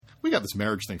we got this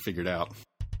marriage thing figured out.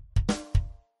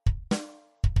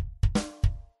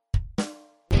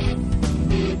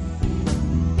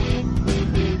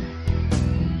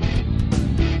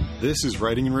 This is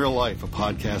Writing in Real Life, a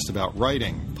podcast about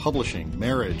writing, publishing,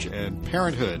 marriage, and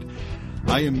parenthood.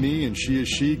 I am me and she is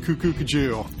she, Cuckoo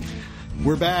Kajou.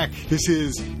 We're back. This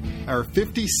is our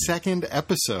 52nd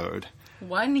episode.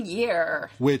 1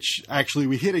 year. Which, actually,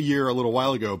 we hit a year a little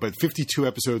while ago, but 52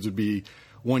 episodes would be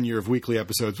 1 year of weekly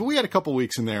episodes. But we had a couple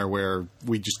weeks in there where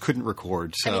we just couldn't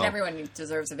record. So. I mean, everyone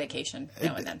deserves a vacation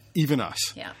now and then. Even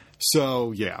us. Yeah.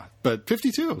 So, yeah. But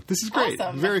 52. This is great.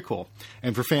 Awesome. Very cool.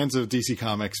 And for fans of DC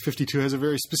Comics, 52 has a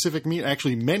very specific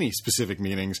actually many specific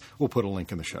meanings. We'll put a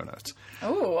link in the show notes.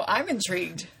 Oh, I'm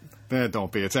intrigued.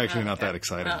 Don't be. It's actually not that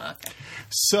exciting. Oh, okay.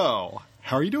 So,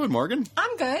 how are you doing, Morgan?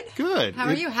 I'm good. Good. How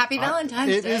are you? Happy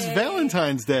Valentine's Day. It is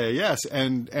Valentine's Day, yes.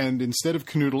 And instead of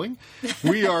canoodling,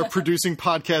 we are producing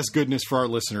podcast goodness for our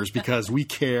listeners because we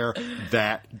care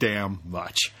that damn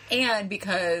much. And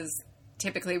because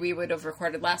typically we would have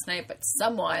recorded last night, but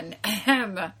someone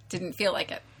didn't feel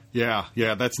like it. Yeah,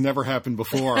 that's never happened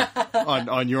before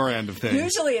on your end of things.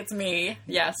 Usually it's me,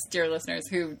 yes, dear listeners,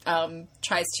 who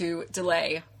tries to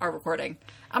delay our recording.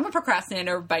 I'm a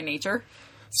procrastinator by nature.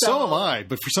 So am I,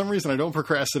 but for some reason I don't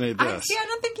procrastinate this. I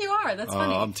don't think you are. That's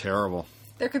funny. I'm terrible.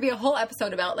 There could be a whole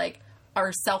episode about, like,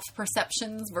 our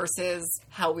self-perceptions versus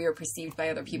how we are perceived by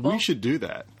other people. We should do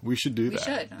that. We should. But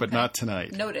okay. Not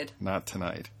tonight. Noted. Not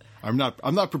tonight. I'm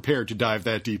not prepared to dive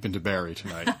that deep into Barry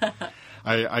tonight.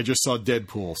 I just saw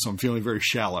Deadpool, so I'm feeling very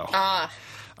shallow. How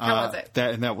was it?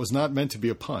 That was not meant to be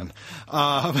a pun.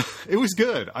 It was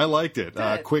good. I liked it.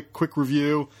 Quick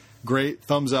review. Great.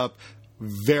 Thumbs up.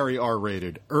 Very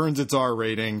R-rated. Earns its R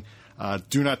rating.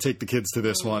 Do not take the kids to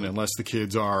this one unless the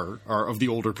kids are of the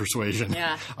older persuasion.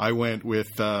 Yeah. I went with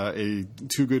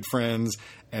two good friends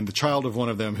and the child of one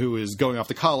of them who is going off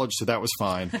to college, so that was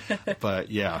fine. But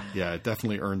yeah, it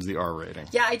definitely earns the R rating.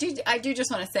 Yeah, I do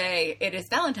just want to say it is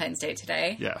Valentine's Day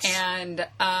today. Yes. And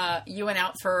you went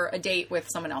out for a date with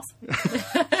someone else.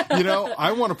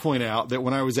 I want to point out that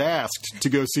when I was asked to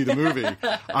go see the movie,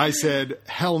 I said,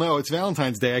 hell no, it's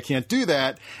Valentine's Day, I can't do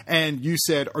that. And you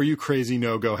said, are you crazy?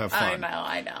 No, go have fun.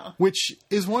 I know. Which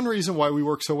is one reason why we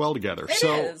work so well together. It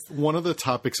is. One of the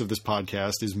topics of this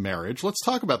podcast is marriage. Let's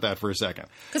talk about that for a second.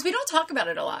 Because we don't talk about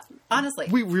it a lot, honestly.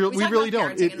 We really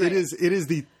don't. It is is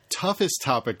the toughest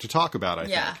topic to talk about, I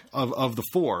think, of the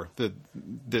four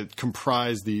that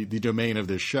comprise the domain of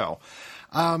this show.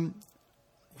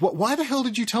 Why the hell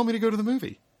did you tell me to go to the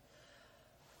movie?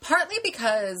 Partly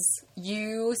because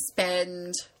you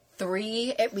spend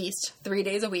at least 3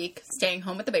 days a week staying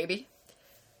home with the baby.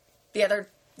 The other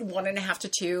 1.5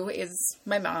 to 2 is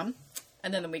my mom.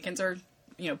 And then the weekends are,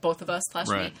 both of us /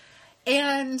 me.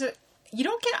 And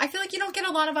I feel like you don't get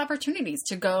a lot of opportunities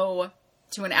to go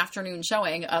to an afternoon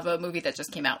showing of a movie that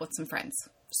just came out with some friends.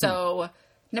 So,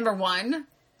 number one,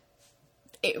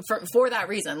 for that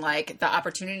reason, like, the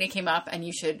opportunity came up and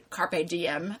you should carpe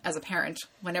diem as a parent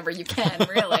whenever you can,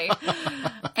 really.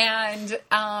 And,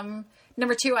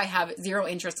 number two, I have zero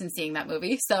interest in seeing that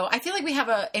movie. So I feel like we have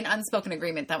an unspoken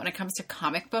agreement that when it comes to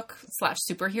comic book /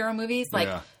 superhero movies,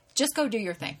 just go do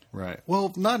your thing. Right.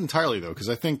 Well, not entirely, though, because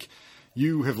I think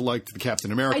you have liked the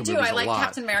Captain America movies a lot. I like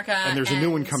Captain America. And there's a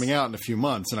new one coming out in a few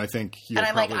months, and I think you'll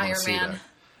probably want to see that.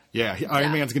 Yeah,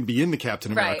 Iron Man's going to be in the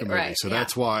Captain America movie, so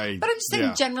that's why... But I'm just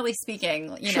saying, generally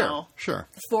speaking, Sure.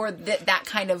 For that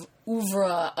kind of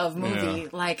oeuvre of movie,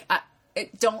 you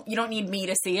don't need me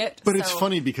to see it. But it's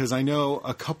funny because I know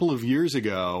a couple of years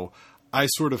ago, I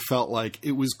sort of felt like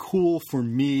it was cool for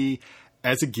me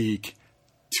as a geek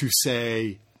to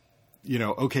say,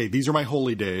 okay, these are my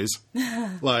holy days.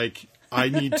 Like, I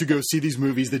need to go see these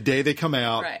movies the day they come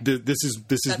out. Right. This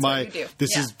is my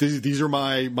these are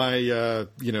my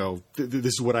this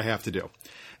is what I have to do,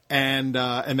 and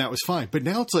that was fine. But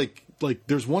now it's like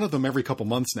there's one of them every couple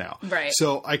months now. Right.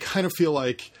 So I kind of feel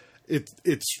like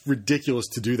it's ridiculous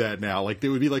to do that now. Like, it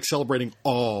would be like celebrating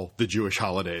all the Jewish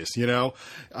holidays. I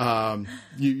don't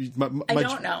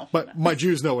know. But my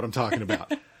Jews know what I'm talking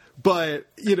about. But,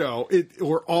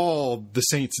 or all the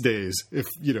saints' days, if,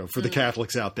 for the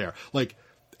Catholics out there. Like,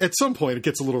 at some point, it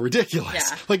gets a little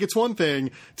ridiculous. Yeah. Like, it's one thing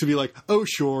to be like, oh,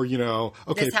 sure,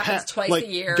 okay. This happens twice a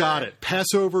year. Got it.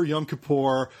 Passover, Yom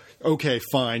Kippur, okay,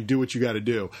 fine, do what you got to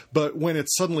do. But when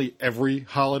it's suddenly every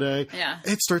holiday,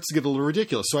 it starts to get a little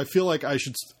ridiculous. So I feel like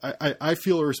I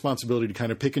feel a responsibility to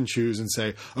kind of pick and choose and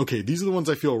say, okay, these are the ones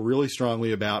I feel really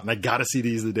strongly about, and I got to see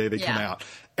these the day they come out.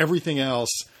 Everything else,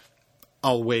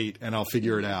 I'll wait and I'll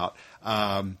figure it out.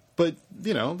 But,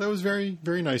 that was very,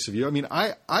 very nice of you. I mean,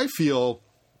 I feel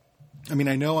I mean,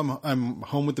 I know I'm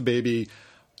home with the baby,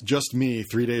 just me,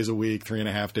 3 days a week,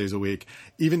 3.5 days a week.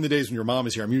 Even the days when your mom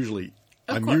is here, I'm usually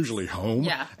home,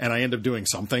 and I end up doing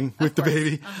something with the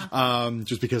baby,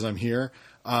 just because I'm here.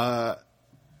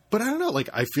 But I don't know. Like,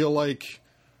 I feel like,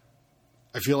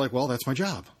 well, that's my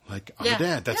job. Like, I'm a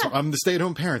dad. I'm the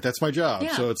stay-at-home parent. That's my job.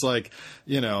 Yeah. So it's like,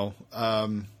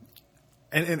 and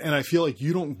I feel like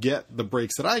you don't get the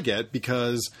breaks that I get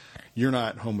because you're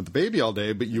not home with the baby all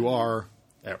day, but you are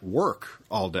at work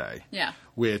all day. Yeah.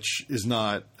 Which is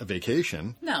not a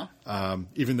vacation. No.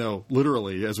 Even though,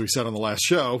 literally, as we said on the last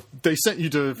show, they sent you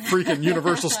to freaking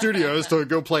Universal Studios to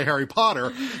go play Harry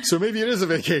Potter. So maybe it is a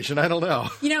vacation. I don't know.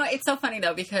 It's so funny,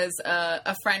 though, because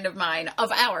a friend of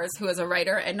ours, who is a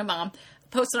writer and a mom,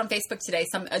 posted on Facebook today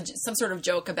some sort of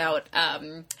joke about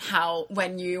how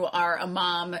when you are a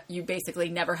mom, you basically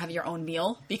never have your own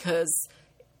meal because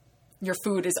your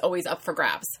food is always up for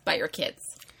grabs by your kids.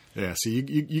 Yeah, so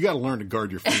you got to learn to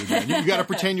guard your food, man. You got to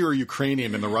pretend you're a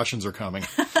Ukrainian and the Russians are coming.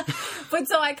 But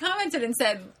so I commented and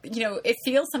said, it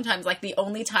feels sometimes like the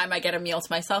only time I get a meal to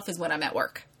myself is when I'm at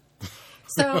work.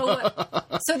 So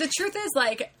the truth is,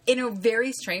 like, in a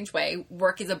very strange way,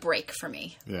 work is a break for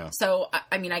me. Yeah. So,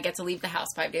 I mean, I get to leave the house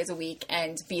 5 days a week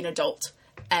and be an adult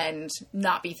and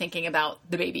not be thinking about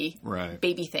the baby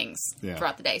things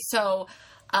throughout the day. So,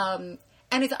 and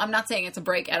I'm not saying it's a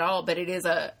break at all, but it is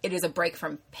a break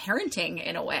from parenting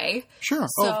in a way. Sure.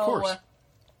 So, of course.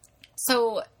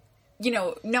 So,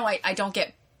 no, I don't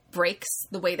get breaks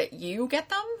the way that you get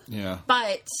them. Yeah.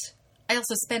 But I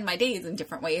also spend my days in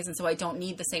different ways, and so I don't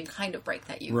need the same kind of break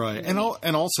that you right. And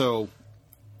also,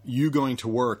 you going to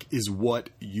work is what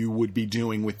you would be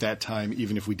doing with that time,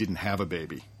 even if we didn't have a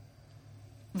baby.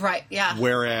 Right. Yeah.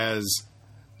 Whereas,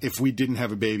 if we didn't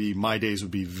have a baby, my days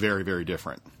would be very, very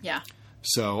different. Yeah.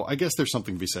 So I guess there's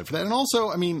something to be said for that. And also,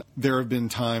 I mean, there have been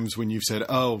times when you've said,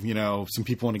 some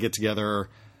people want to get together,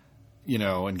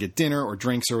 and get dinner or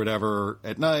drinks or whatever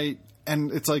at night.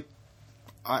 And it's like,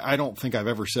 I don't think I've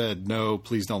ever said, no,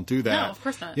 please don't do that. No, of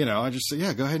course not. I just say,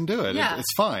 yeah, go ahead and do it. Yeah.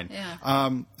 It's fine.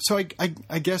 Yeah. So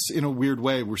I guess in a weird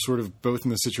way, we're sort of both in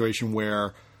the situation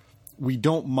where we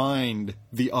don't mind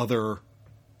the other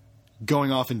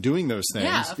going off and doing those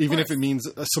things, even if it means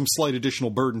some slight additional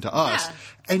burden to us. Yeah.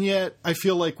 And yet, I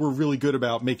feel like we're really good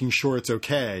about making sure it's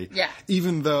okay. Yeah.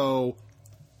 Even though,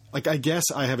 like, I guess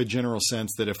I have a general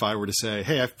sense that if I were to say,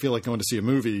 hey, I feel like going to see a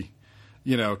movie,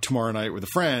 tomorrow night with a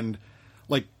friend,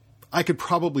 like, I could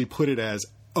probably put it as,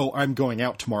 oh, I'm going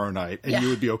out tomorrow night, and you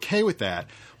would be okay with that.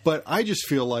 But I just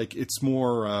feel like it's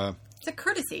more... it's a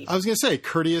courtesy. I was going to say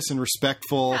courteous and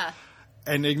respectful. Yeah.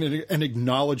 And an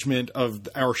acknowledgement of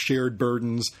our shared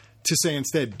burdens to say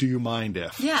instead, do you mind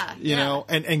if? Yeah.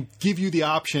 And give you the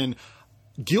option,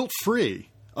 guilt-free,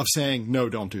 of saying, no,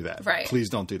 don't do that. Right. Please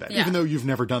don't do that. Yeah. Even though you've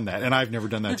never done that, and I've never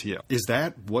done that to you. Is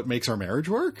that what makes our marriage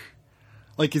work?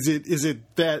 Like, is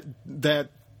it that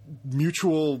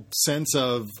mutual sense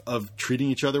of treating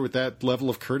each other with that level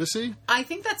of courtesy? I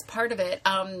think that's part of it.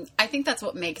 I think that's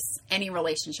what makes any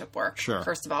relationship work. Sure.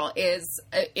 First of all, is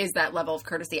that level of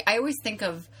courtesy. I always think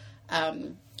of,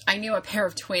 I knew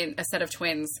a set of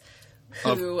twins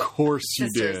who... Of course you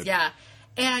sisters, did. Yeah.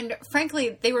 And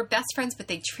frankly, they were best friends, but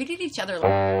they treated each other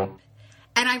like...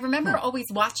 And I remember always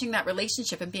watching that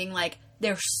relationship and being like,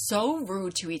 they're so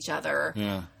rude to each other.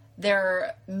 Yeah.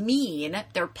 They're mean.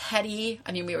 They're petty.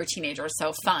 I mean, we were teenagers,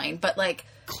 so fine. But like,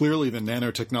 clearly, the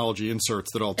nanotechnology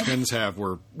inserts that all twins have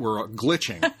were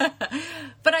glitching.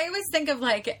 But I always think of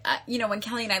like, when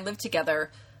Kelly and I lived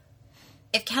together.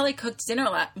 If Kelly cooked dinner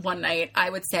one night, I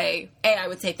would say, A, I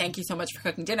would say thank you so much for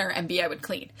cooking dinner, and B, I would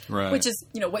clean. Right. Which is,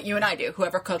 what you and I do.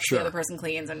 Whoever cooks, the other person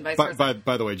cleans, and vice versa.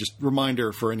 By the way, just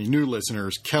reminder for any new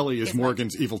listeners, Kelly is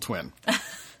Morgan's evil twin.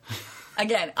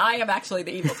 Again, I am actually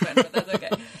the evil twin, but that's okay.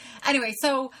 Anyway,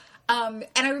 so, and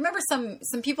I remember some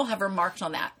people have remarked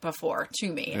on that before to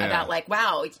me about like,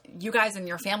 wow, you guys and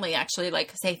your family actually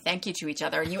like say thank you to each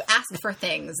other, and you ask for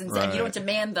things, and you don't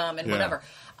demand them and whatever.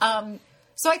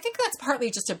 So I think that's partly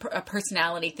just a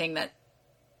personality thing that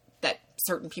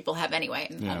certain people have anyway.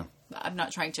 And I'm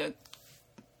not trying to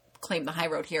claim the high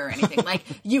road here or anything. Like,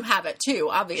 you have it too,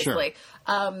 obviously.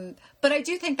 Sure. But I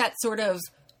do think that sort of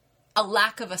a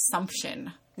lack of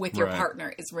assumption with your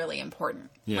partner is really important.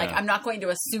 Yeah. Like, I'm not going to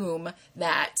assume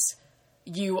that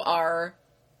you are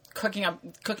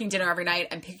cooking dinner every night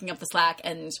and picking up the slack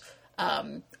and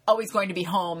always going to be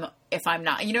home if I'm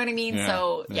not. You know what I mean? Yeah,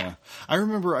 so, yeah. I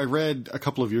remember I read a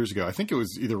couple of years ago, I think it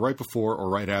was either right before or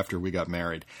right after we got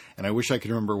married, and I wish I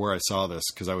could remember where I saw this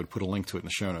because I would put a link to it in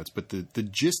the show notes, but the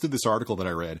gist of this article that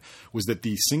I read was that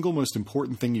the single most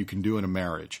important thing you can do in a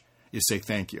marriage is say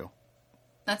thank you.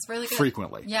 That's really good.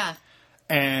 Frequently. Yeah.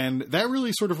 And that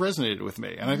really sort of resonated with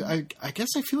me. And I guess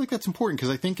I feel like that's important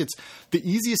because I think it's the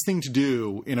easiest thing to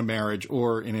do in a marriage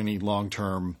or in any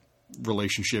long-term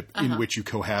relationship in which you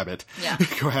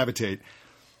cohabitate,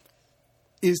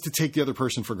 is to take the other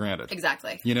person for granted.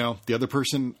 Exactly. You know, the other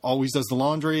person always does the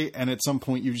laundry, and at some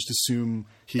point you just assume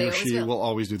he or she will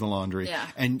always do the laundry. Yeah.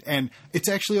 And it's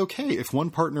actually okay if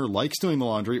one partner likes doing the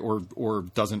laundry or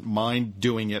doesn't mind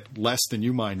doing it less than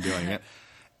you mind doing it.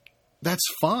 That's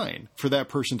fine for that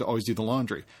person to always do the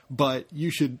laundry, but you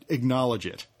should acknowledge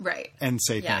it. Right. And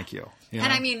say thank you. You know?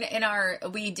 And I mean,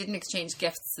 we didn't exchange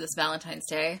gifts this Valentine's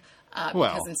Day.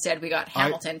 Because instead we got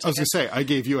Hamilton tickets. I was going to say, I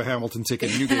gave you a Hamilton ticket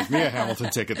and you gave me a Hamilton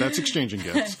ticket. That's exchanging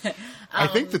gifts. I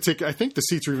think the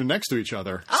seats are even next to each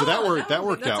other. So that worked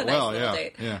out well.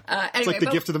 Nice Yeah. Anyway, it's like the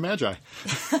gift of the Magi.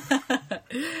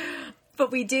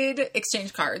 But we did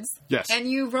exchange cards. Yes. And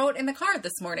you wrote in the card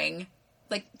this morning,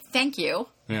 like, thank you.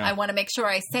 Yeah. I want to make sure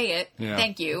I say it. Yeah.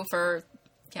 Thank you for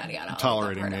yada yada.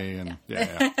 Tolerating me and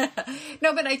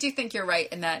No, but I do think you're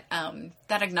right in that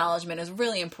that acknowledgement is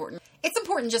really important. It's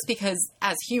important just because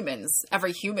as humans,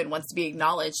 every human wants to be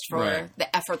acknowledged for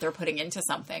the effort they're putting into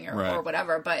something or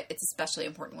whatever. But it's especially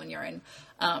important when you're in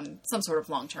some sort of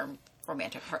long-term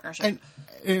romantic partnership. And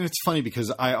it's funny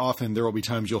because there will be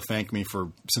times you'll thank me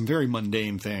for some very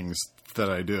mundane things that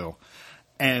I do.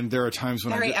 And there are times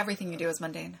when everything you do is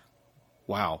mundane.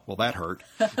 Wow. Well, that hurt.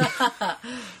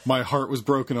 My heart was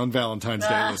broken on Valentine's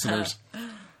Day, listeners.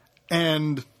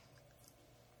 And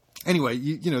anyway,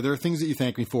 you know, there are things that you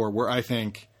thank me for where I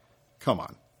think, come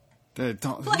on. You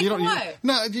don't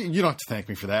have to thank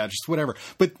me for that. Just whatever.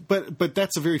 But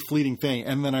that's a very fleeting thing.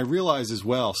 And then I realize as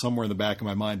well, somewhere in the back of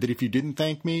my mind, that if you didn't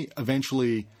thank me,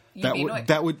 eventually I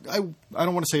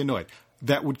don't want to say annoyed.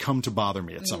 That would come to bother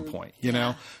me at some point, you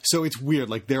know? So it's weird.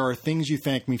 Like, there are things you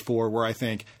thank me for where I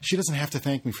think, she doesn't have to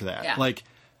thank me for that. Yeah. Like,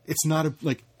 it's not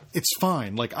it's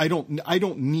fine. Like, I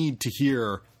don't need to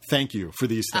hear thank you for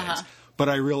these things. But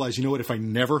I realize, you know what? If I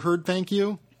never heard thank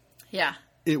you,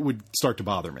 it would start to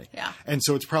bother me. Yeah. And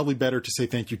so it's probably better to say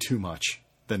thank you too much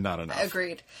than not enough.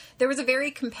 Agreed. There was a very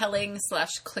compelling /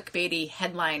 clickbaity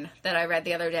headline that I read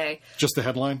the other day. Just the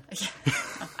headline? Yeah.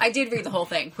 I did read the whole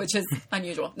thing, which is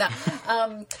unusual. No.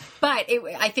 But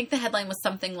I think the headline was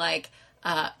something like,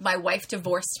 my wife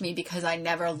divorced me because I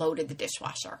never loaded the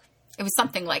dishwasher. It was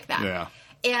something like that. Yeah.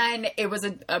 And it was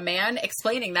a man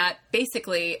explaining that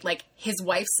basically, like, his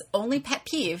wife's only pet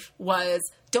peeve was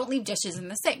don't leave dishes in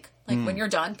the sink. Like, when you're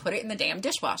done, put it in the damn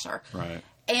dishwasher. Right.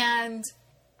 And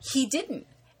he didn't.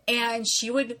 And she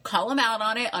would call him out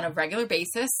on it on a regular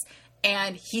basis.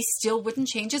 And he still wouldn't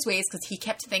change his ways because he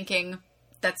kept thinking,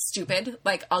 that's stupid.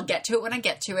 Like, I'll get to it when I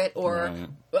get to it. Or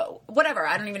whatever.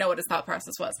 I don't even know what his thought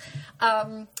process was.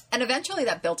 And eventually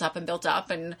that built up.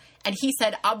 And he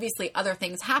said, obviously, other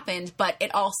things happened. But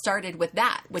it all started with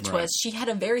that, which was she had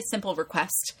a very simple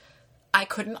request. I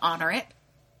couldn't honor it.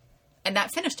 And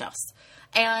that finished us.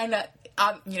 And,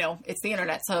 you know, it's the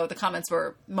internet, so the comments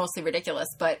were mostly ridiculous,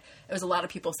 but it was a lot of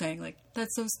people saying, like,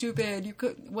 that's so stupid, you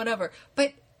could, whatever.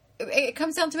 But it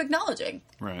comes down to acknowledging.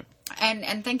 Right.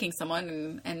 And thanking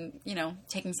someone and, you know,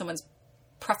 taking someone's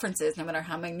preferences, no matter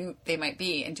how minute they might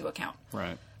be, into account.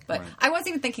 Right. But I was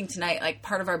even thinking tonight, like,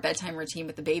 part of our bedtime routine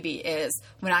with the baby is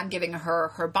when I'm giving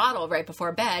her bottle right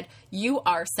before bed, you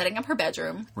are setting up her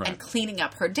bedroom and cleaning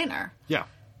up her dinner. Yeah.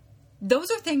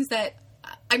 Those are things that,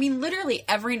 I mean, literally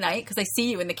every night, because I see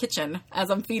you in the kitchen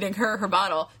as I'm feeding her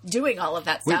bottle, doing all of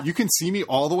that stuff. Wait, you can see me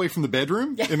all the way from the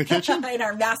bedroom in the kitchen? In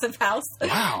our massive house.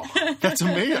 Wow. That's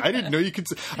amazing. I didn't know you could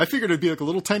see. I figured it'd be like a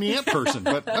little tiny ant person,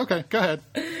 but okay, go ahead.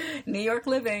 New York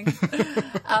living.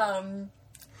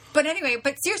 But anyway,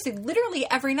 seriously, literally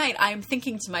every night I'm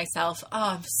thinking to myself,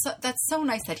 that's so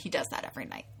nice that he does that every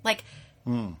night. Like,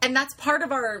 and that's part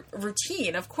of our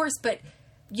routine, of course, but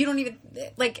you don't even,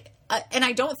 like, and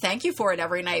I don't thank you for it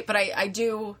every night, but I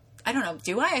do, I don't know,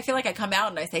 do I? I feel like I come out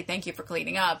and I say thank you for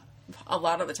cleaning up a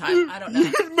lot of the time. I don't know.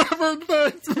 You never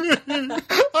thanked me.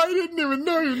 I didn't even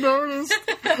know you noticed.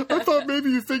 I thought maybe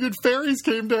you figured fairies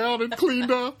came down and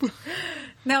cleaned up.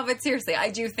 No, but seriously, I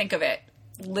do think of it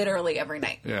literally every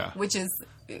night. Yeah. Which is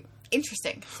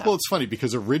interesting. So. Well, it's funny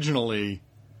because originally,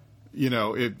 you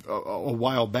know, a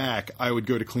while back, I would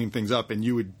go to clean things up and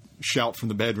you would shout from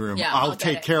the bedroom, I'll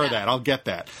take care of that. I'll get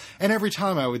that. And every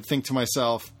time I would think to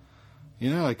myself,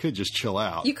 you know, I could just chill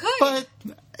out. You could. But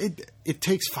it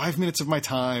takes 5 minutes of my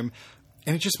time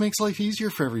and it just makes life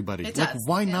easier for everybody. It like, does.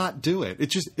 why not do it?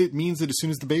 It means that as soon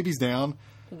as the baby's down,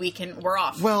 we're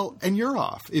off. Well, and you're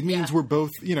off. It means we're both,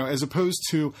 you know, as opposed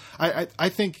to, I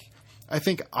think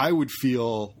I would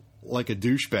feel like a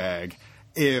douchebag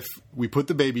if we put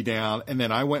the baby down and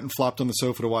then I went and flopped on the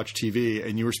sofa to watch TV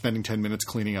and you were spending 10 minutes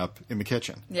cleaning up in the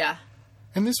kitchen. Yeah.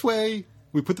 And this way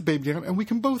we put the baby down and we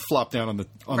can both flop down on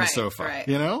the sofa, right.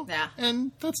 you know? Yeah.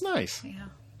 And that's nice. Yeah.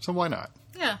 So why not?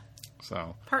 Yeah.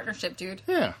 So. Partnership, dude.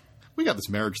 Yeah. We got this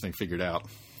marriage thing figured out.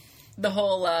 The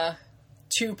whole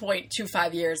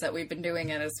 2.25 years that we've been doing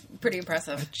it is pretty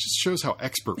impressive. It just shows how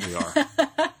expert we are.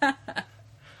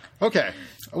 Okay.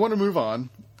 I want to move on.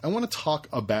 I want to talk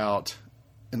about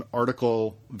an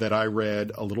article that I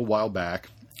read a little while back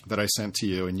that I sent to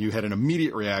you, and you had an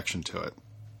immediate reaction to it.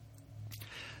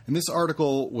 And this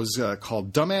article was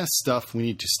called Dumbass Stuff We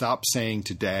Need to Stop Saying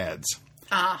to Dads.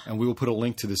 And we will put a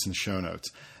link to this in the show notes.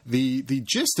 The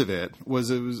gist of it was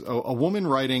a woman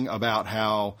writing about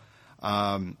how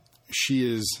she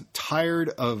is tired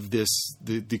of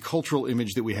the cultural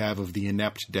image that we have of the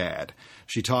inept dad.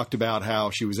 She talked about how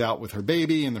she was out with her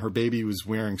baby and her baby was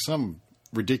wearing some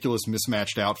ridiculous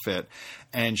mismatched outfit.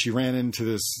 And she ran into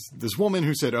this woman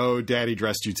who said, "Oh, daddy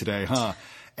dressed you today, huh?"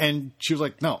 And she was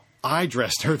like, "No, I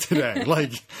dressed her today."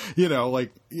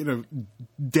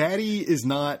 Daddy is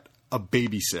not a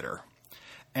babysitter.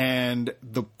 And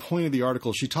the point of the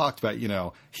article, she talked about,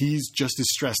 he's just as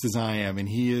stressed as I am, and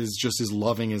he is just as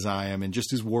loving as I am, and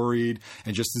just as worried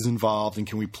and just as involved. And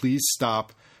can we please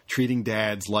stop treating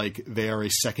dads like they are a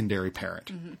secondary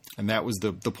parent? Mm-hmm. And that was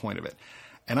the point of it.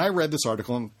 And I read this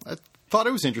article and I thought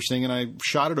it was interesting, and I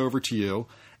shot it over to you,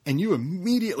 and you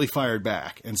immediately fired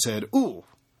back and said, "Ooh,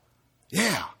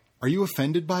 yeah, are you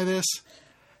offended by this?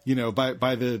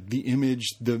 By the image,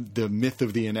 the myth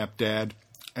of the inept dad?"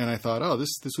 And I thought, oh,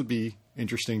 this would be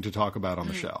interesting to talk about on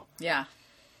the show. Yeah.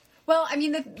 Well, I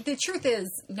mean, the truth is,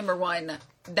 number one,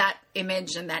 that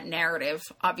image and that narrative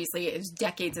obviously is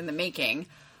decades in the making.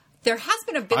 There has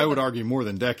been a bit I would argue more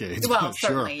than decades. Well,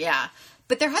 certainly, sure. Yeah.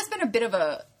 But there has been a bit of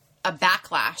a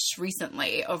backlash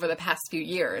recently over the past few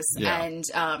years. Yeah. And,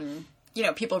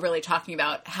 people really talking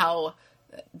about how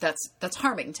that's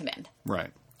harming to men.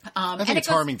 Right. I think it's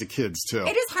harming to kids, too.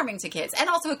 It is harming to kids. And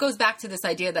also it goes back to this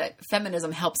idea that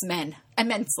feminism helps men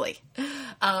immensely.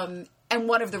 And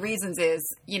one of the reasons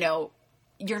is, you're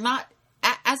not,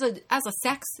 as a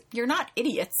sex, you're not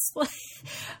idiots.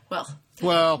 well.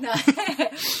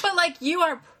 But, you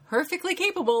are perfectly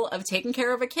capable of taking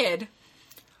care of a kid.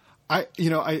 I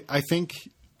think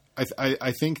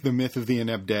the myth of the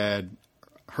inept dad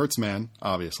hurts men,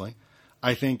 obviously.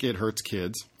 I think it hurts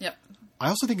kids. Yep. I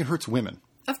also think it hurts women.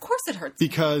 Of course it hurts.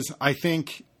 Because I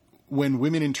think when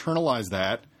women internalize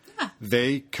that,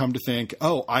 they come to think,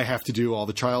 oh, I have to do all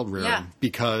the child rearing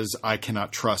because I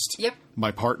cannot trust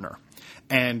my partner.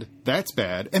 And that's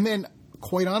bad. And then,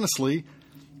 quite honestly,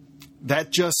 that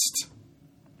just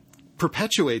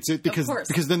perpetuates it because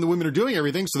then the women are doing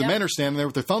everything. So the men are standing there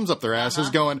with their thumbs up their asses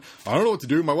going, I don't know what to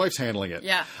do. My wife's handling it.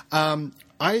 Yeah.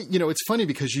 It's funny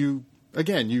because you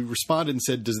responded and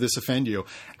said, does this offend you?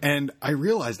 And I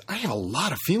realized I have a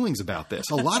lot of feelings about this,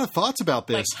 a lot of thoughts about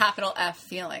this. Like capital F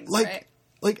feelings, right?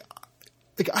 Like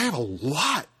I have a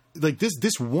lot. Like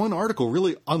this one article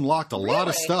really unlocked a lot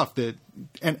of stuff that,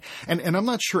 and I'm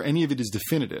not sure any of it is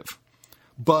definitive,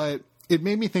 but it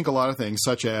made me think a lot of things,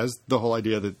 such as the whole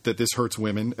idea that this hurts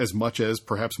women as much as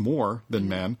perhaps more than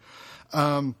men.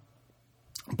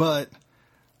 But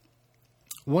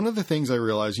one of the things I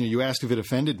realized, you asked if it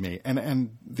offended me,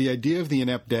 and the idea of the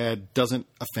inept dad doesn't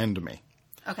offend me.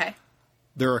 Okay.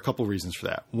 There are a couple reasons for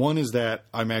that. One is that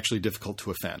I'm actually difficult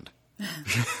to offend.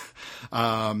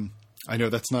 I know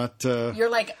that's not...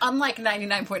 You're unlike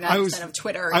 99.9% of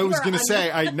Twitter. I was going to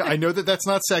say, I know that's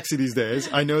not sexy these days.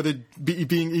 I know that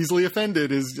being easily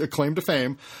offended is a claim to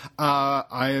fame.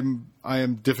 I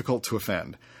am difficult to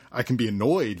offend. I can be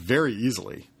annoyed very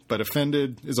easily, but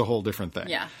offended is a whole different thing.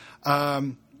 Yeah.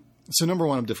 So number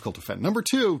one, I'm difficult to offend. Number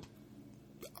two,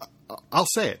 I'll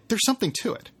say it. There's something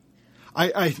to it.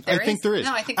 I think there is.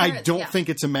 No, I think there is. I don't think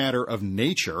it's a matter of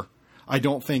nature. I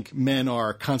don't think men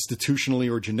are constitutionally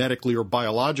or genetically or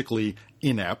biologically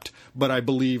inept, but I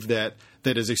believe that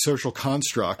as a social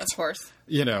construct, of course,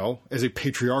 as a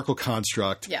patriarchal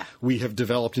construct, we have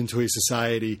developed into a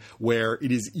society where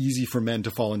it is easy for men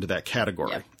to fall into that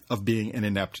category of being an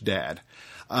inept dad.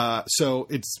 So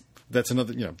that's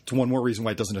another, it's one more reason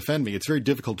why it doesn't offend me. It's very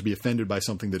difficult to be offended by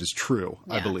something that is true,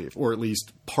 I believe, or at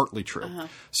least partly true. Uh-huh.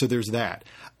 So there's that.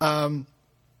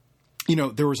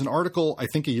 There was an article, I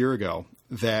think a year ago,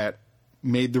 that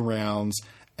made the rounds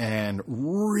and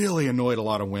really annoyed a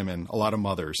lot of women, a lot of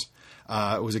mothers.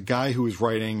 It was a guy who was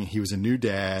writing, he was a new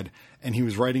dad, and he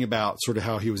was writing about sort of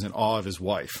how he was in awe of his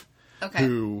wife.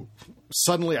 who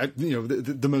suddenly,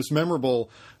 the most memorable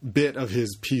bit of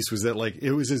his piece was that, like,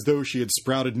 it was as though she had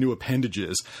sprouted new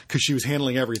appendages because she was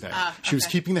handling everything. She was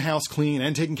keeping the house clean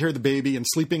and taking care of the baby and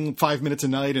sleeping 5 minutes a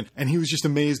night, and he was just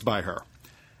amazed by her.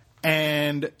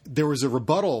 And there was a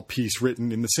rebuttal piece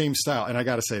written in the same style, and I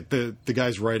got to say, the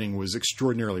guy's writing was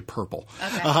extraordinarily purple.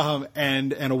 Okay.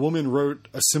 And a woman wrote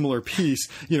a similar piece,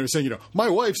 saying, my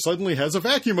wife suddenly has a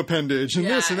vacuum appendage, and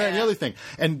this and that and the other thing.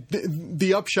 And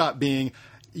the upshot being,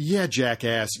 yeah,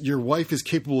 jackass, your wife is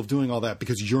capable of doing all that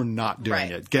because you're not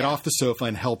doing it. Get off the sofa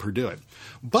and help her do it.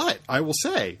 But I will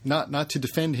say, not to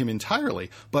defend him entirely,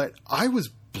 but I was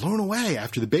blown away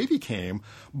after the baby came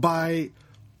by...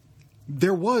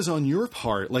 There was, on your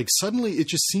part, like, suddenly it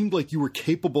just seemed like you were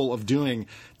capable of doing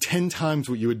 10 times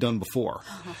what you had done before.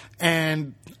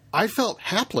 And I felt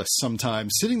hapless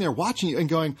sometimes sitting there watching you and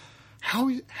going, how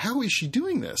is she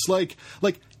doing this? Like,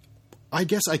 I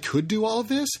guess I could do all of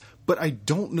this, but I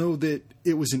don't know that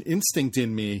it was an instinct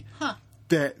in me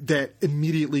that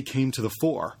immediately came to the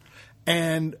fore.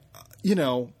 And,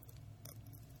 I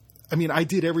mean, I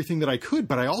did everything that I could,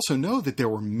 but I also know that there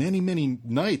were many, many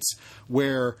nights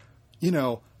where...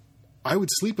 I would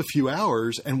sleep a few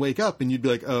hours and wake up and you'd be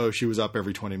like, oh, she was up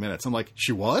every 20 minutes. I'm like,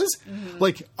 she was? Mm-hmm.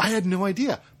 Like, I had no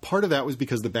idea. Part of that was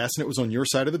because the bassinet was on your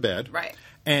side of the bed. Right.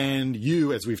 And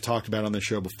you, as we've talked about on the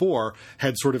show before,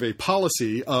 had sort of a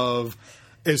policy of,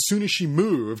 as soon as she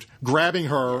moved, grabbing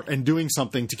her and doing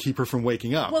something to keep her from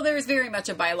waking up. Well, there was very much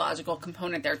a biological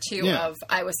component there, too, of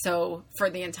I was so, for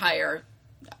the entire,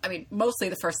 mostly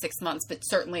the first 6 months, but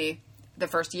certainly the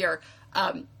first year,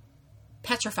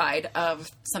 petrified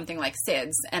of something like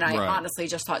SIDS, and I honestly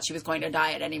just thought she was going to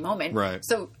die at any moment. Right.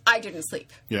 So I didn't sleep.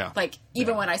 Yeah. Like,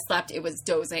 even when I slept, it was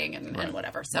dozing and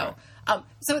whatever. So,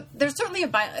 so there's certainly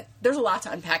there's a lot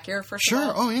to unpack here, for sure.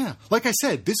 Sure. Oh, yeah. Like I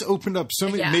said, this opened up so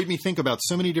many, made me think about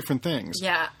so many different things.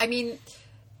 Yeah. I mean,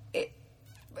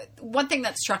 one thing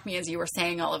that struck me as you were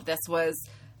saying all of this was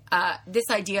this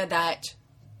idea that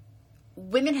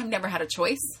women have never had a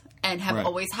choice and have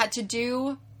always had to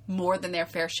do more than their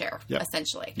fair share,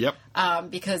 essentially. Yep.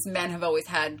 Because men have always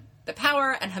had the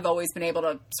power and have always been able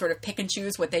to sort of pick and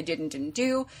choose what they did and didn't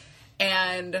do.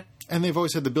 And they've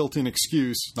always had the built-in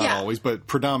excuse, not always, but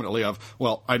predominantly of,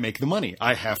 well, I make the money.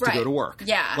 I have to go to work.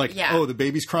 Yeah. Like, oh, the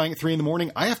baby's crying at 3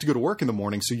 a.m. I have to go to work in the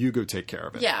morning, so you go take care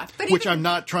of it. Yeah. Which I'm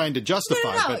not trying to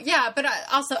justify. No. But, but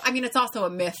also, it's also a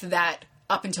myth that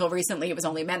up until recently, it was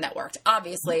only men that worked.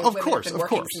 Obviously, women have been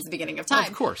working since the beginning of time.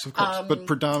 Of course. But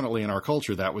predominantly in our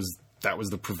culture, that was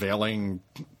the prevailing...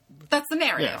 That's the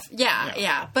narrative.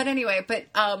 Yeah. But anyway,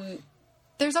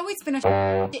 there's always been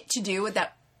a to do with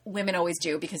that women always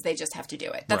do because they just have to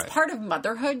do it. That's part of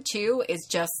motherhood, too, is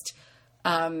just...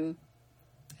 I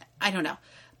don't know.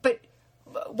 But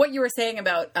what you were saying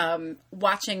about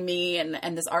watching me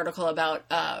and this article about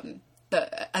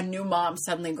a new mom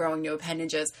suddenly growing new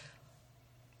appendages...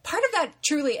 Part of that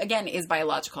truly, again, is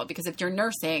biological, because if you're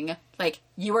nursing, like,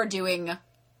 you are doing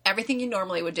everything you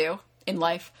normally would do in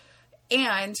life,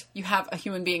 and you have a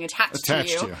human being attached to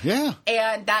you. Yeah.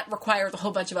 And that requires a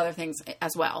whole bunch of other things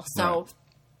as well. So,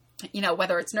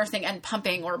 whether it's nursing and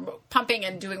pumping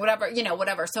and doing whatever,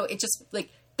 whatever. So it just,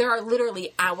 like, there are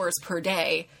literally hours per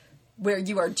day where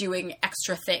you are doing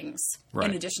extra things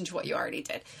in addition to what you already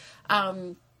did.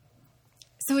 So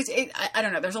I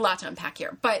don't know. There's a lot to unpack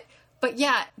here, But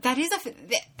yeah, that is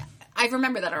I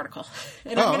remember that article,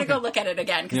 and I'm going to go look at it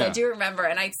again because I do remember,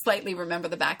 and I slightly remember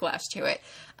the backlash to it,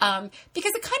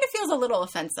 because it kind of feels a little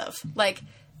offensive. Like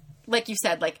you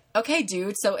said, like, okay,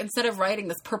 dude, so instead of writing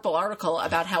this purple article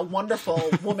about how wonderful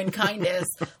womankind is,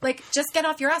 like, just get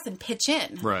off your ass and pitch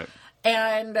in. Right.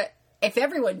 And if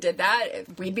everyone did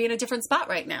that, we'd be in a different spot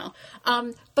right now.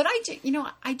 But I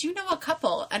do know a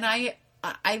couple, and I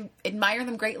admire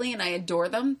them greatly, and I adore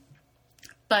them,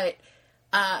 but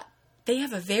they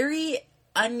have a very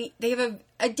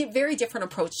different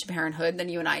approach to parenthood than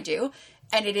you and I do.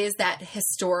 And it is that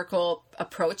historical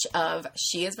approach of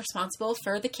she is responsible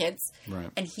for the kids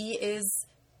and he is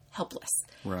helpless.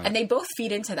 Right. And they both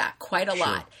feed into that quite a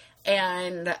lot.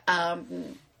 And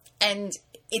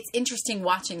it's interesting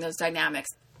watching those dynamics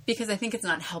because I think it's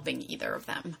not helping either of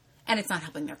them. And it's not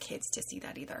helping their kids to see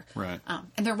that either. Right.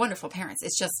 And they're wonderful parents.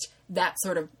 It's just that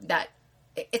sort of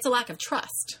it's a lack of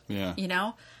trust. Yeah.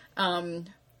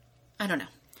 I don't know.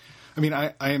 I mean,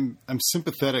 I'm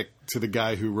sympathetic to the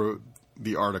guy who wrote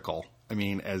the article. I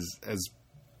mean, as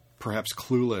perhaps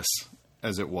clueless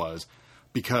as it was,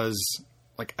 because,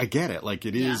 like, I get it. Like,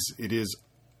 it is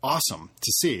awesome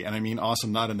to see, and I mean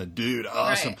awesome not in the dude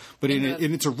awesome, but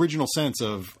in its original sense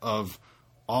of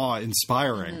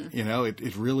awe-inspiring. Mm-hmm. You know,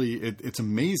 it really it's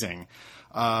amazing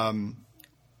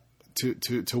to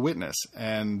witness,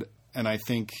 and I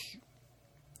think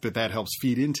that helps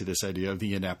feed into this idea of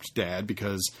the inept dad,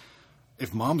 because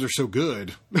if moms are so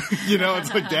good, you know,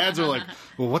 it's like dads are like,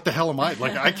 well, what the hell am I?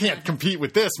 Like, I can't compete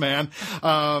with this, man.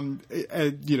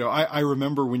 You know, I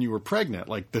remember when you were pregnant,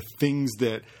 like the things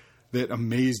that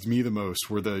amazed me the most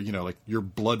were the, you know, like your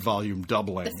blood volume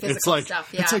doubling. It's like,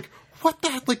 stuff, yeah. It's like, what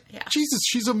the, like, Jesus,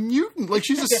 she's a mutant. Like,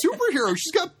 she's a superhero.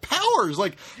 She's got powers.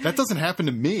 Like, that doesn't happen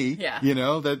to me. Yeah. You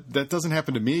know, that doesn't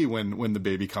happen to me when the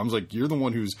baby comes. Like, you're the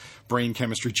one whose brain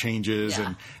chemistry changes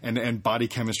and body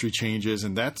chemistry changes.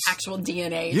 And that's actual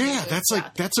DNA. Yeah.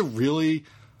 That's a really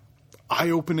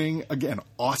eye-opening, again,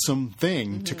 awesome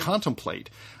thing to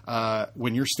contemplate.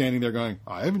 When you're standing there going,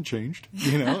 I haven't changed,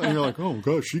 you know, and you're like, oh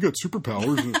gosh, she got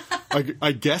superpowers. And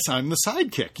I guess I'm the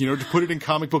sidekick, you know, to put it in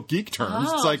comic book geek terms.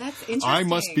 Oh, it's like, that's interesting. I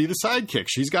must be the sidekick.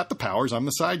 She's got the powers. I'm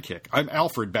the sidekick. I'm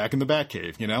Alfred back in the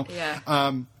Batcave, you know? Yeah.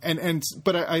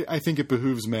 But I think it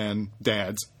behooves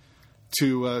dads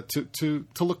to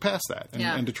look past that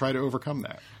and to try to overcome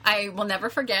that. I will never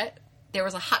forget, there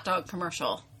was a hot dog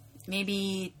commercial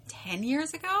maybe 10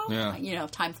 years ago. Yeah. You know,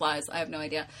 time flies. I have no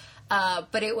idea.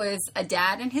 But it was a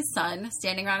dad and his son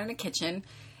standing around in a kitchen,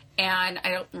 and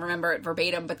I don't remember it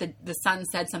verbatim, but the son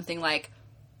said something like,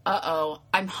 uh-oh,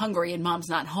 I'm hungry and mom's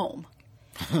not home.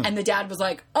 And the dad was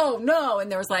like, oh no.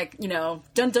 And there was like, you know,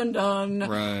 dun dun dun,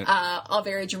 right. All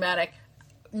very dramatic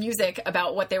music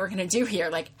about what they were going to do here.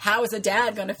 Like, how is a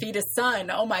dad going to feed his son?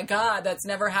 Oh my God, that's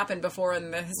never happened before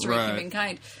in the history of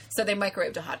humankind. So they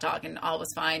microwaved a hot dog and all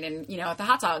was fine. And, you know, the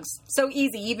hot dogs, so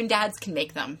easy, even dads can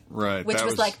make them. Right. Which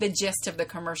was like the gist of the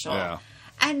commercial. Yeah.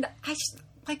 And I just,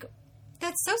 like,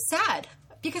 that's so sad.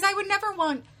 Because I would never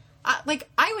want,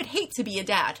 I would hate to be a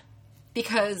dad.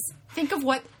 Because think of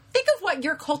what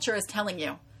your culture is telling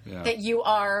you. Yeah. That you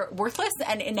are worthless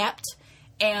and inept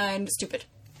and stupid.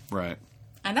 Right.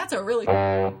 And that's a really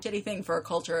shitty thing for a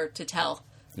culture to tell.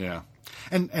 Yeah.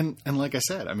 And like I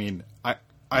said, I mean,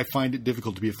 I find it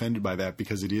difficult to be offended by that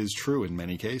because it is true in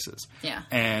many cases. Yeah.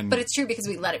 But it's true because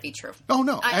we let it be true. Oh,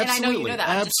 no. Absolutely. And I know you know that.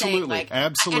 I'm just saying, like,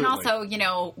 absolutely. And also, you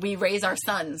know, we raise our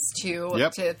sons to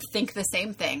think the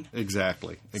same thing.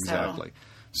 Exactly.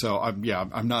 So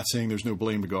I'm not saying there's no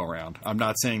blame to go around. I'm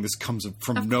not saying this comes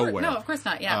from nowhere. No, of course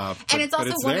not. Yeah, and it's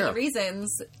also one of the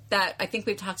reasons that I think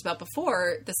we've talked about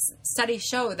before. The studies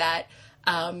show that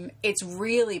it's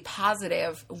really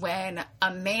positive when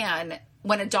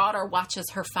a daughter watches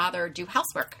her father do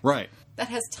housework. Right. That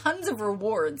has tons of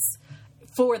rewards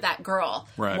for that girl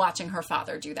watching her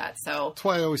father do that. So that's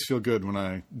why I always feel good when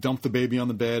I dump the baby on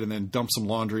the bed and then dump some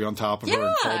laundry on top of her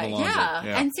and fold the laundry.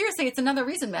 Yeah. And seriously, it's another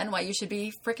reason, men, why you should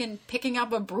be freaking picking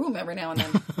up a broom every now and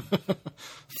then.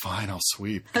 Fine, I'll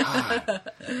sweep. God,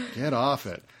 get off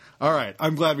it. All right.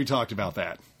 I'm glad we talked about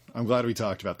that.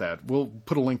 We'll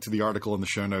put a link to the article in the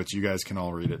show notes. You guys can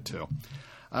all read it too.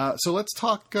 So let's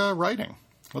talk writing.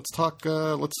 Let's talk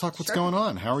what's going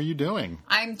on. How are you doing?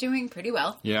 I'm doing pretty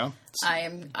well. Yeah.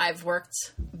 I've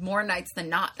worked more nights than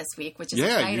not this week, which is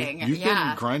exciting. You've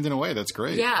been grinding away. That's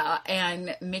great. Yeah,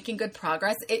 and making good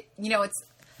progress. It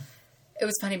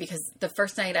was funny because the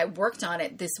first night I worked on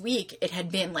it this week, it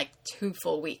had been like 2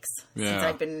 full weeks since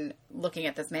I'd been looking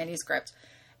at this manuscript.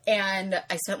 And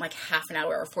I spent like half an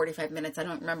hour or 45 minutes, I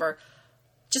don't remember,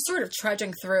 just sort of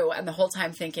trudging through, and the whole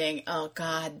time thinking, oh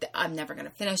God, I'm never going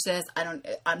to finish this.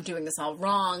 I'm doing this all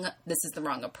wrong. This is the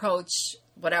wrong approach,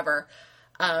 whatever.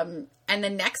 And the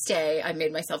next day I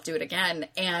made myself do it again,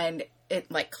 and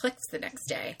it like clicked the next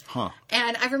day. Huh.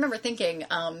 And I remember thinking,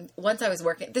 once I was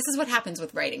working, this is what happens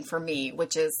with writing for me,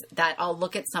 which is that I'll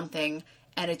look at something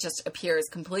and it just appears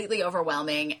completely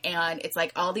overwhelming. And it's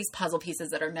like all these puzzle pieces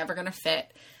that are never going to fit.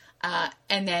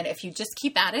 And then if you just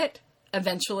keep at it,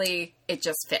 eventually it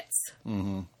just fits.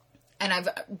 Mm-hmm. And I've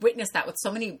witnessed that with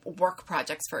so many work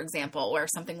projects, for example, where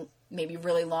something maybe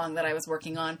really long that I was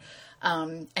working on,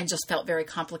 and just felt very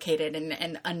complicated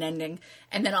and unending.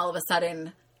 And then all of a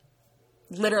sudden,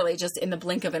 literally just in the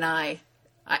blink of an eye,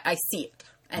 I see it.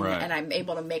 And I'm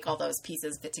able to make all those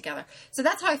pieces fit together. So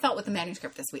that's how I felt with the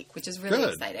manuscript this week, which is really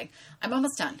exciting. I'm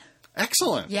almost done.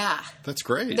 Excellent. Yeah. That's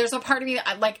great. There's a part of me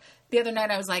that, like, the other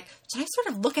night I was like, should I sort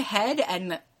of look ahead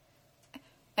and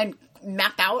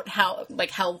map out how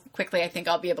quickly I think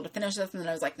I'll be able to finish this? And then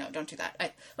I was like, no, don't do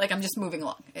that. I'm just moving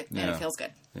along. And it feels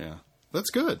good. Yeah. That's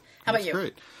good. How about you?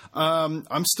 Great.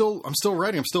 I'm still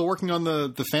writing. I'm still working on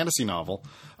the fantasy novel.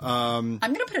 I'm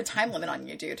going to put a time limit on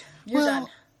you, dude. You're done.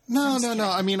 No.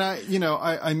 I mean,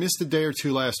 I missed a day or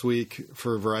two last week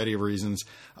for a variety of reasons.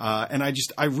 And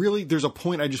I really, there's a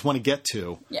point I just want to get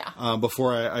to. Yeah.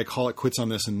 Before I call it quits on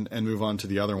this and move on to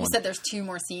the other one. You said there's 2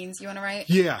 more scenes you want to write?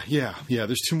 Yeah.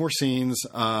 There's 2 more scenes.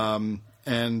 I'll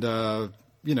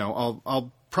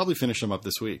probably finish them up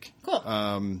this week.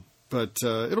 Cool. But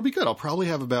it'll be good. I'll probably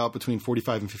have about between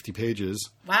 45 and 50 pages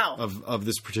of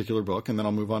this particular book, and then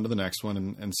I'll move on to the next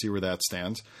one and see where that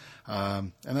stands.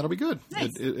 And that'll be good.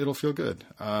 Nice. It'll feel good.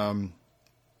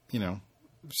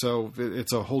 So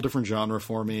it's a whole different genre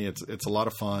for me. It's a lot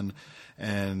of fun,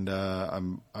 and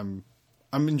I'm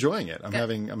enjoying it. I'm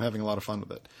having a lot of fun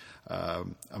with it.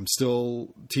 I'm still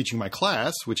teaching my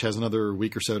class, which has another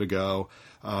week or so to go.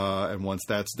 And once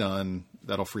that's done,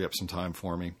 that'll free up some time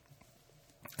for me.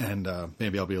 And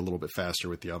maybe I'll be a little bit faster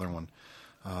with the other one.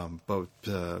 But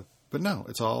no,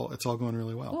 it's all going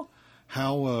really well. Cool.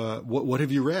 How? What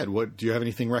have you read? Do you have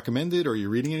anything recommended? Or are you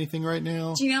reading anything right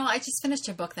now? Do you know? I just finished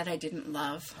a book that I didn't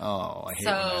love. Oh, I hate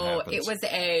when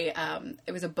that happens.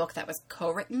 It was a book that was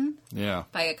co-written. Yeah.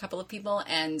 By a couple of people,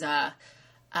 and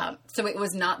so it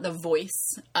was not the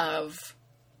voice of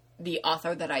the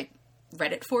author that I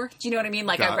read it for. Do you know what I mean?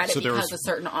 Like, I read it because a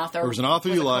certain author. There was an author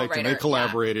you liked, and they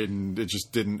collaborated, and it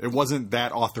just didn't. It wasn't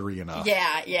that author-y enough.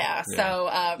 Yeah. So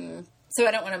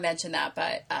I don't want to mention that,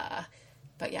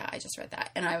 but yeah, I just read that,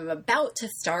 and I'm about to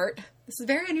start. This is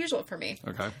very unusual for me.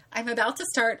 Okay. I'm about to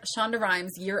start Shonda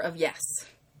Rhimes' Year of Yes,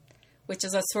 which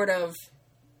is a sort of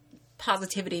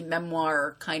positivity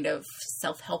memoir kind of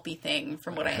self-helpy thing,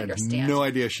 from what I understand. I had no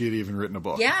idea she had even written a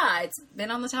book. Yeah, it's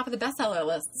been on the top of the bestseller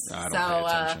lists. I don't pay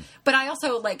attention. But I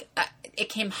also it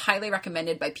came highly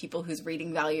recommended by people whose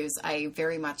reading values I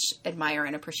very much admire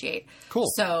and appreciate. Cool.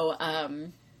 So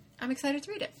I'm excited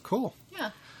to read it. Cool.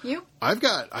 Yeah. You? I've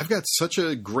got such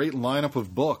a great lineup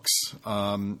of books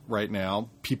right now.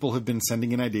 People have been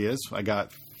sending in ideas. I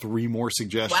got 3 more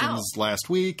suggestions last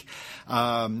week,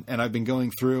 and I've been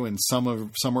going through, and some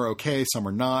are okay, some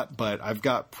are not. But I've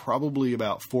got probably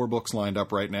about 4 books lined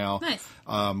up right now. Nice.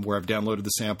 Where I've downloaded the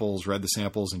samples, read the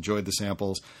samples, enjoyed the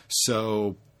samples.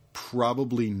 So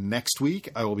probably next week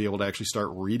I will be able to actually start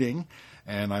reading,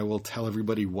 and I will tell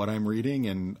everybody what I'm reading.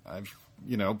 And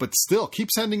but still keep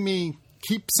sending me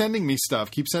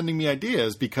stuff, keep sending me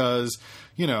ideas, because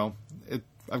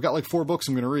I've got like 4 books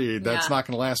I'm going to read. That's not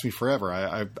going to last me forever.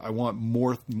 I want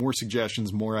more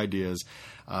suggestions, more ideas.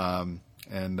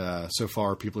 And so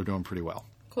far people are doing pretty well.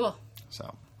 Cool.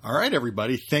 So, all right,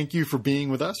 everybody. Thank you for being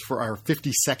with us for our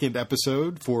 52nd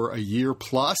episode for a year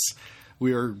plus.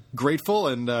 We are grateful,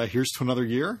 and here's to another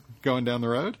year going down the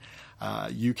road.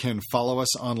 You can follow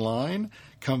us online.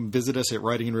 Come visit us at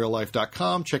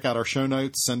writinginreallife.com. Check out our show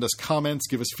notes. Send us comments.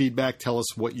 Give us feedback. Tell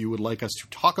us what you would like us to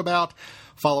talk about.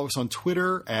 Follow us on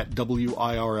Twitter at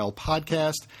WIRL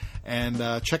Podcast.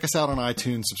 And check us out on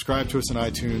iTunes. Subscribe to us on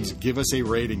iTunes. Give us a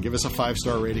rating. Give us a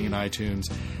 5-star rating in iTunes.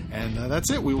 And that's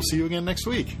it. We will see you again next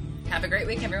week. Have a great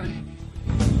week, everyone.